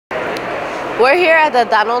We're here at the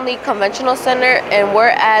Donald Lee Conventional Center, and we're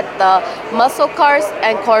at the Musclecars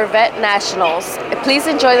and Corvette Nationals. Please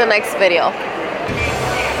enjoy the next video.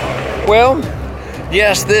 Well,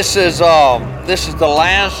 yes, this is the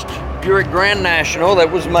last Buick Grand National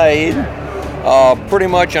that was made. Pretty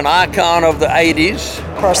much an icon of the 80s.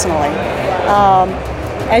 Personally,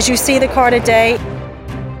 as you see the car today,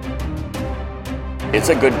 it's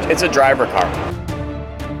a driver car.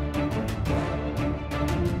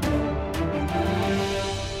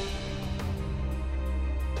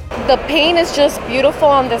 The paint is just beautiful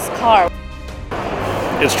on this car.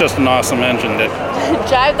 It's just an awesome engine.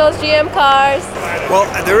 Drive those GM cars. Well,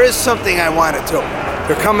 there is something I wanted to.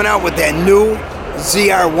 They're coming out with that new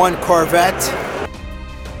ZR1 Corvette.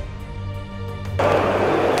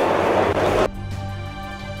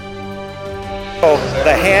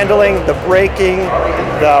 The handling, the braking,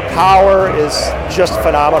 the power is just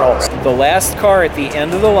phenomenal. The last car at the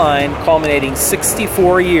end of the line, culminating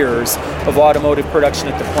 64 years of automotive production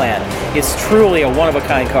at the plant. It's truly a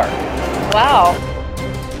one-of-a-kind car. Wow.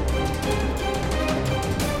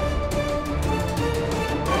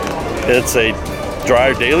 It's a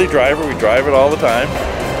daily driver. We drive it all the time.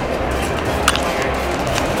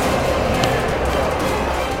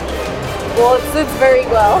 Well, it sits very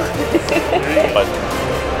well. But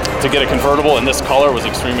to get a convertible in this color was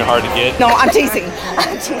extremely hard to get. no, I'm teasing.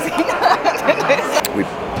 I'm teasing. We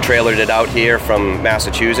trailered it out here from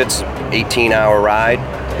Massachusetts, 18-hour ride.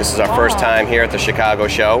 This is our first time here at the Chicago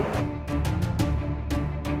show.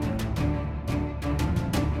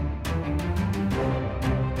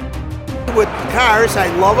 With cars, I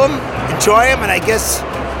love them, enjoy them, and I guess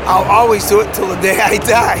I'll always do it till the day I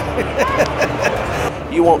die.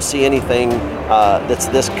 You won't see anything that's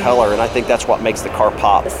this color, and I think that's what makes the car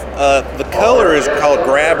pop. The color is called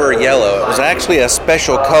grabber yellow. It was actually a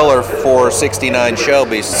special color for '69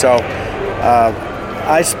 Shelby. So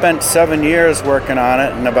I spent 7 years working on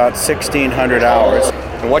it and about 1,600 hours.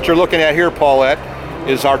 And what you're looking at here, Paulette,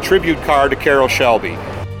 is our tribute car to Carroll Shelby.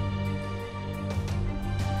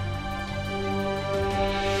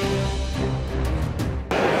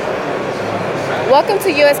 Welcome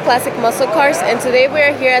to US Classic Muscle Cars, and today we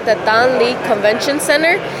are here at the Don Lee Convention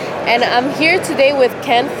Center, and I'm here today with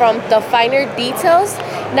Ken from The Finer Details.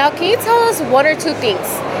 Now, can you tell us one or two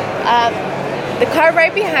things? The car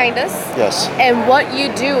right behind us. Yes. And what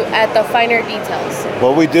you do at The Finer Details.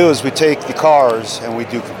 What we do is we take the cars and we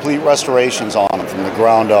do complete restorations on them from the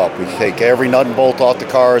ground up. We take every nut and bolt off the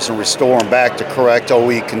cars and restore them back to correct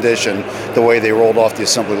OE condition the way they rolled off the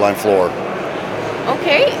assembly line floor.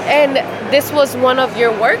 Okay, and this was one of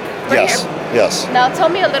your work? Yes, yes. Now tell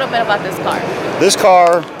me a little bit about this car. This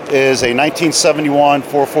car is a 1971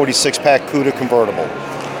 446-pack CUDA convertible.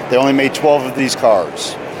 They only made 12 of these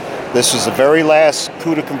cars. This was the very last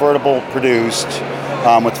CUDA convertible produced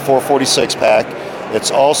with the 446-pack.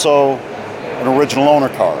 It's also an original owner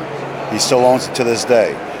car. He still owns it to this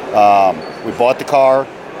day. We bought the car,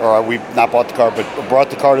 or we not bought the car, but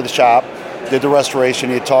brought the car to the shop. Did the restoration.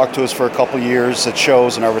 He had talked to us for a couple years at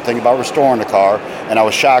shows and everything about restoring the car, and I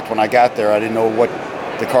was shocked when I got there. I didn't know what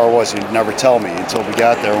the car was. He'd never tell me until we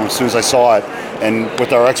got there. And as soon as I saw it, and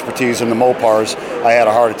with our expertise in the Mopars, I had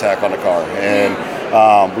a heart attack on the car. And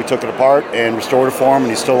we took it apart and restored it for him,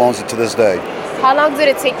 and he still owns it to this day. How long did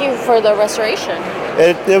it take you for the restoration?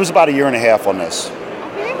 It was about 1.5 years on this.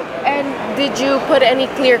 Okay. And did you put any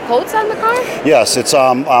clear coats on the car? Yes, it's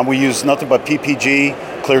we use nothing but PPG,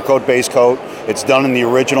 clear coat, base coat. It's done in the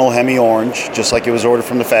original Hemi orange, just like it was ordered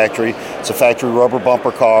from the factory. It's a factory rubber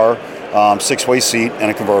bumper car, 6-way seat,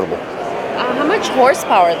 and a convertible. How much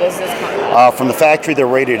horsepower does this car? From the factory, they're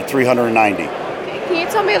rated at 390. Okay. Can you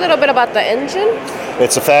tell me a little bit about the engine?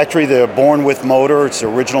 It's a factory, the born with motor. It's the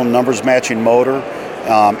original numbers matching motor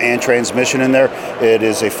and transmission in there. It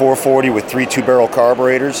is a 440 with 3 2-barrel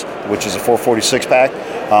carburetors, which is a 446-pack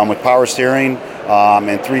with power steering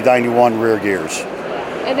and 391 rear gears.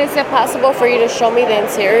 And is it possible for you to show me the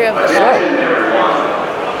interior of the car?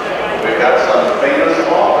 We've got some famous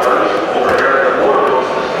authors over here at the Motor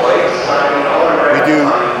display signing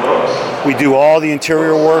We do all the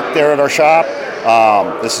interior work there at our shop.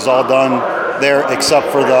 This is all done there except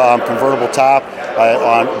for the convertible top.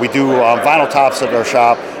 We do vinyl tops at our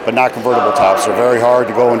shop, but not convertible tops. They're very hard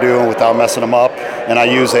to go and do without messing them up. And I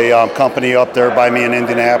use a company up there by me in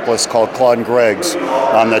Indianapolis called Claude & Gregg's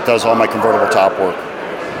that does all my convertible top work.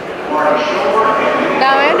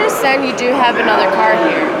 Now I understand you do have another car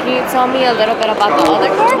here. Can you tell me a little bit about the other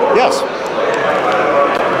car? Yes.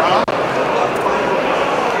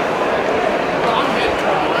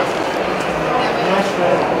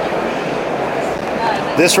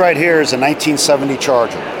 This right here is a 1970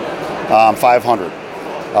 Charger. 500.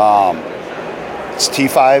 It's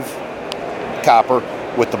T5 copper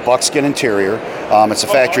with the buckskin interior. It's a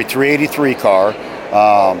factory 383 car.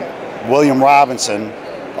 William Robinson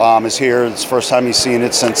is here. It's the first time he's seen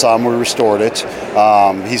it since we restored it.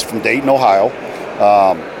 He's from Dayton, Ohio.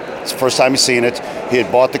 It's the first time he's seen it. He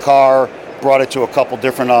had bought the car, brought it to a couple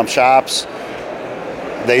different shops.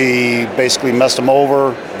 They basically messed him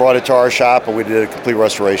over, brought it to our shop, and we did a complete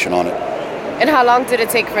restoration on it. And how long did it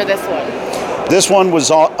take for this one? This one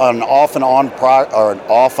was an off and on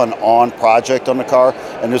project on the car,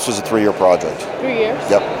 and this was a 3-year project. 3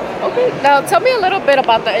 years? Yep. Okay. Now tell me a little bit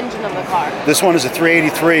about the engine of the car. This one is a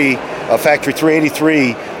 383, a factory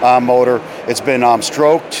 383 motor. It's been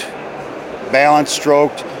stroked, balanced,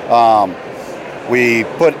 stroked. We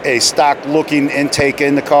put a stock-looking intake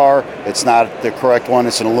in the car. It's not the correct one.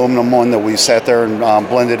 It's an aluminum one that we sat there and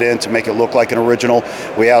blended in to make it look like an original.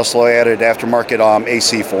 We also added aftermarket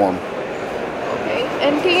AC form. Okay.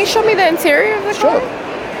 And can you show me the interior of the car? Sure.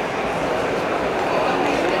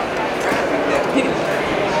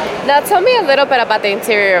 Now tell me a little bit about the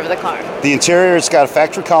interior of the car. The interior, it's got a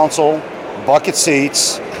factory console, bucket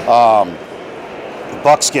seats,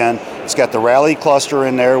 buckskin. It's got the rally cluster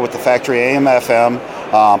in there with the factory AM/FM,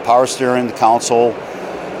 power steering, the console.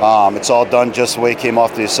 It's all done just the way it came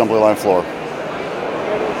off the assembly line floor.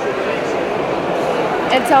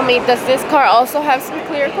 And tell me, does this car also have some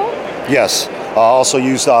clear coat? Yes. Also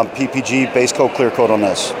used PPG base coat clear coat on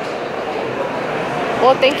this.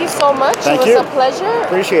 Well, thank you so much. Thank you. It was a pleasure.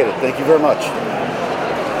 Appreciate it. Thank you very much.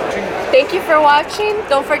 Thank you for watching.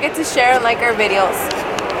 Don't forget to share and like our videos.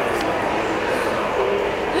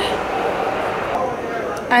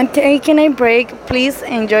 I'm taking a break. Please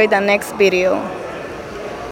enjoy the next video.